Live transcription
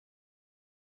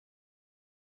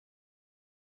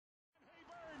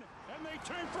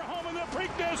Return for home in the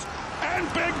Preakness,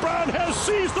 and Big Brown has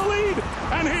seized the lead,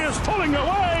 and he is pulling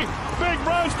away. Big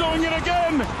Brown's doing it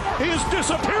again. He is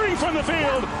disappearing from the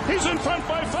field. He's in front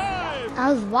by 5.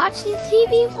 I was watching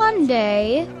TV one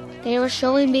day. They were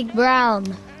showing Big Brown,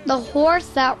 the horse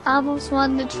that almost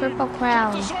won the Triple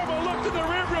Crown. DeSorbo looked in the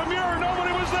rearview mirror.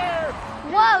 Nobody was there.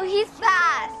 Whoa, he's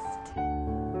fast!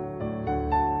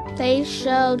 They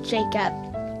show Jacob,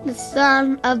 the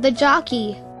son of the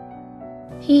jockey.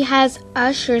 He has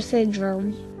Usher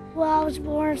syndrome. Well, I was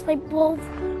born, it's like both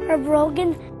are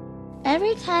broken.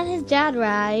 Every time his dad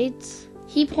rides,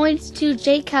 he points to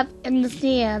Jacob in the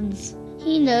stands.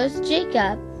 He knows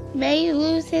Jacob may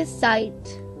lose his sight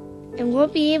and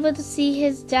won't be able to see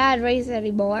his dad race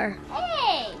anymore.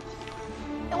 Hey!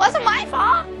 It wasn't my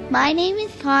fault! My name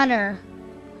is Connor.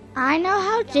 I know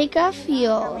how Jacob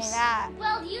feels.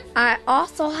 I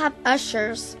also have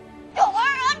Ushers. You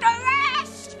are under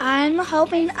arrest! I'm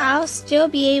hoping I'll still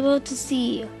be able to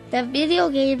see the video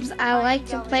games I like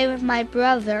to play with my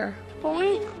brother.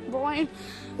 Boing, boing.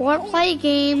 Or play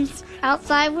games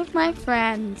outside with my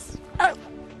friends.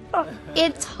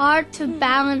 It's hard to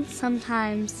balance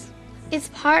sometimes. It's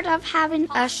part of having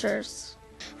Ushers.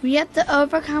 We have to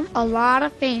overcome a lot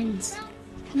of things.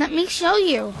 Let me show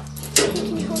you.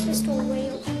 Can you hold this door way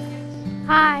open?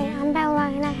 Hi, I'm Bella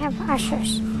and I have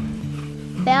Ushers.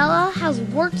 Bella has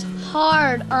worked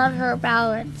hard on her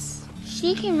balance.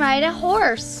 She can ride a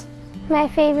horse. My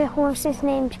favorite horse is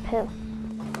named Pooh.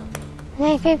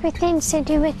 My favorite things to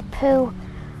do with Pooh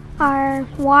are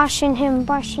washing him,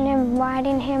 brushing him,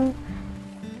 riding him.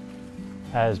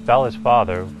 As Bella's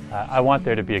father, I want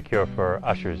there to be a cure for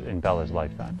Ushers in Bella's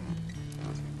lifetime.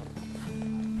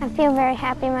 I feel very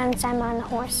happy when I'm on the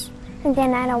horse. And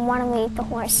then I don't want to leave the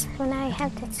horse when I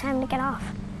have the time to get off.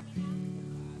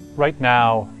 Right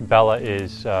now, Bella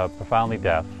is profoundly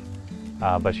deaf,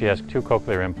 but she has 2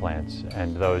 cochlear implants,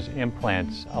 and those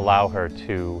implants allow her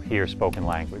to hear spoken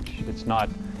language. It's not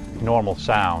normal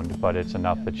sound, but it's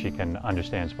enough that she can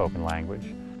understand spoken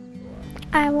language.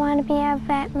 I want to be a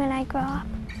vet when I grow up.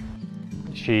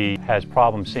 She has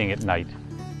problems seeing at night,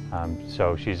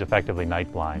 so she's effectively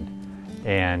night blind,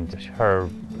 and her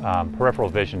peripheral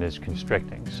vision is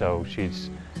constricting, so she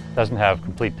doesn't have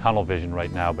complete tunnel vision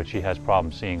right now, but she has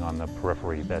problems seeing on the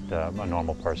periphery that a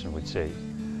normal person would see.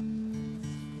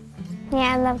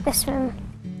 Yeah, I love to swim.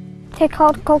 They're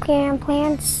called cochlear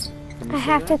implants. I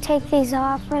have to take these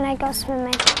off when I go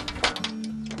swimming.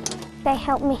 They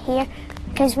help me hear,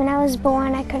 because when I was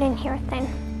born, I couldn't hear a thing.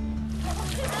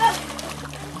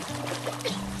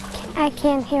 I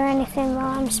can't hear anything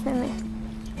while I'm swimming.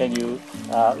 Can you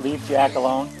leave Jack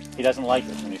alone? He doesn't like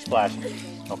it when you splash him,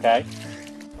 okay?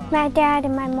 My dad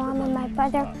and my mom and my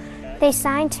brother, they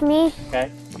signed to me.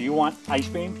 Okay. Do you want ice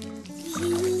cream?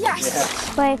 Yes!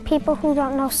 Yeah. But people who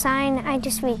don't know sign, I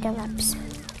just read their lips.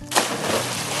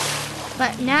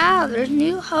 But now there's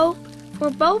new hope for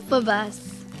both of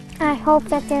us. I hope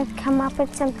that they'll come up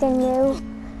with something new,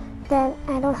 that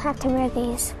I don't have to wear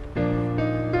these.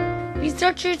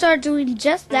 Researchers are doing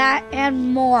just that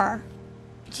and more.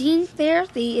 Gene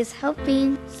therapy is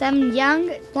helping some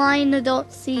young blind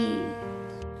adults see.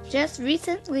 Just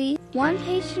recently, one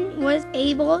patient was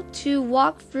able to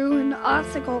walk through an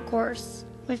obstacle course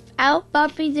without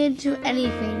bumping into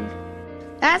anything.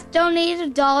 That's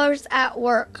donated dollars at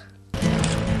work.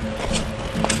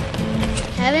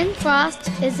 Kevin Frost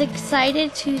is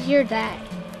excited to hear that.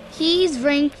 He's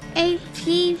ranked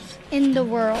 18th in the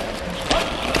world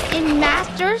in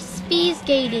master speed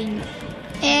skating.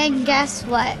 And guess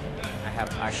what? I have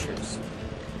Ushers.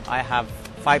 I have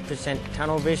 5%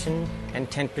 tunnel vision and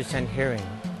 10% hearing.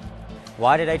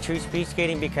 Why did I choose speed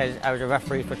skating? Because I was a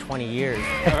referee for 20 years.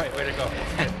 All right, way to go.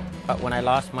 But when I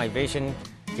lost my vision,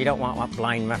 you don't want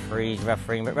blind referees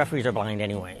refereeing, but referees are blind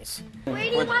anyways. Where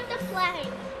do you want the flag?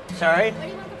 Sorry? Where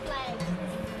do you want the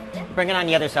flag? Bring it on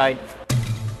the other side.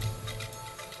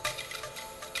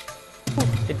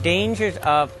 The dangers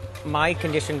of my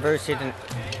condition versus a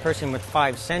person with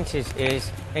 5 senses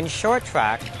is, in short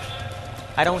track,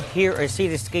 I don't hear or see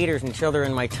the skaters until they're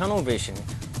in my tunnel vision.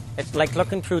 It's like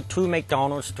looking through 2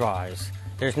 McDonald's straws.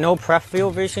 There's no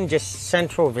peripheral vision, just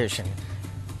central vision.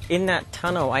 In that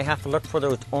tunnel, I have to look for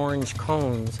those orange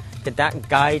cones that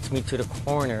guides me to the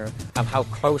corner of how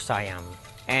close I am.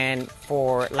 And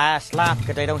for last lap,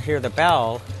 because I don't hear the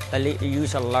bell, I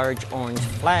use a large orange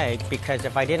flag, because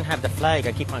if I didn't have the flag,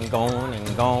 I keep on going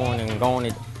and going and going.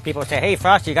 And people say, hey,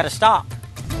 Frosty, you got to stop.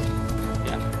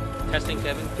 Yeah. Testing,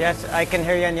 Kevin? Yes, I can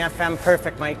hear you on the FM.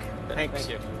 Perfect, Mike. Thanks.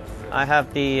 Thank you. I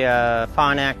have the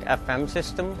Phonact FM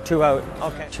system, 2 out,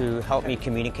 okay, to help me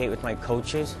communicate with my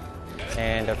coaches.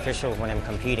 and officials when I'm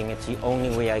competing. It's the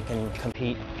only way I can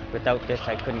compete. Without this,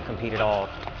 I couldn't compete at all.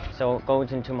 So it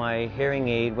goes into my hearing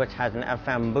aid, which has an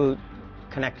FM boot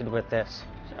connected with this.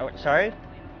 Oh, sorry?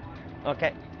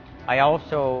 Okay. I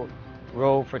also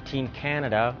row for Team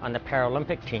Canada on the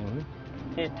Paralympic team.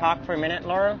 Can you talk for a minute,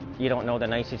 Laura? You don't know the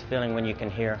nicest feeling when you can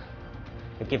hear.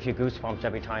 It gives you goosebumps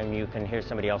every time you can hear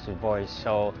somebody else's voice.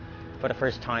 So for the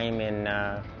first time in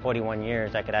 41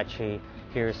 years, I could actually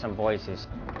hear some voices.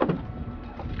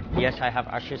 Yes, I have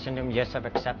Usher syndrome. Yes, I've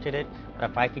accepted it. But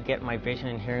if I could get my vision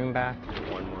and hearing back,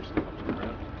 One more step up to the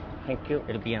ground. thank you,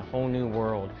 it'll be a whole new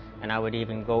world. And I would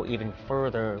even go even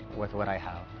further with what I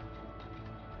have.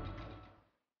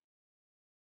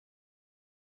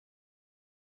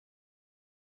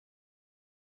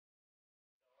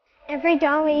 Every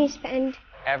dollar you spend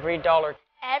Every dollar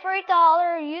Every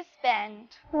dollar you spend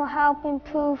will help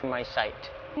improve my sight.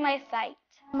 my sight.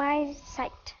 my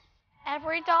sight.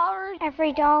 Every dollar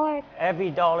Every dollar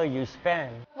Every dollar you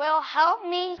spend, will help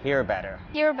me hear better.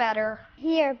 hear better.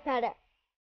 hear better.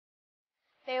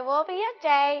 There will be a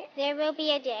day There will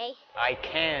be a day I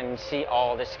can see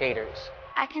all the skaters.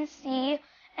 I can see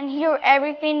and hear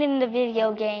everything in the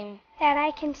video game. that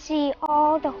I can see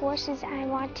all the horses I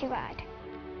want to ride.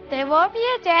 There will be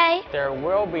a day There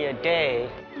will be a day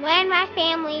When my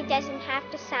family doesn't have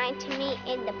to sign to me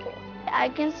in the pool. I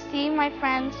can see my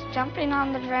friends jumping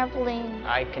on the trampoline.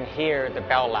 I can hear the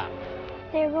bell lap.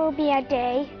 There will be a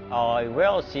day I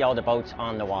will see all the boats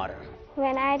on the water.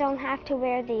 when I don't have to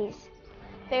wear these.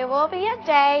 There will be a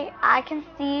day I can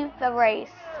see the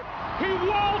race. He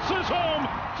waltzes home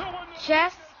to win.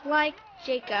 Just like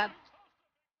Jacob.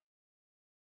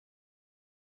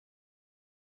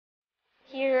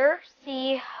 Here,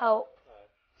 see hope.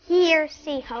 Here,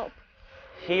 see hope.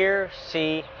 Hear,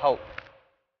 see, hope.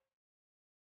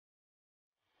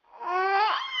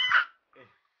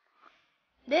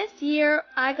 This year,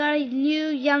 I got a new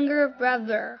younger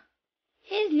brother.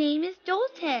 His name is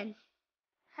Dalton.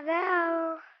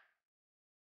 Hello.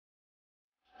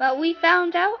 But we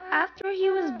found out after he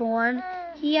was born,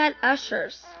 he had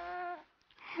Usher's.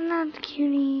 Hello,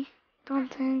 cutie,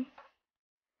 Dalton.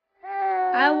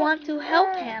 I want to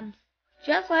help him,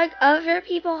 just like other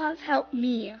people have helped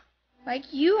me,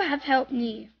 like you have helped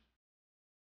me.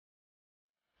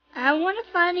 I want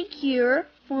to find a cure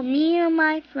for me and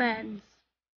my friends.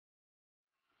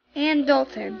 And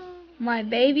Dalton, my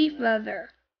baby brother.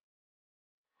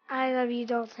 I love you,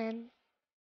 Dalton.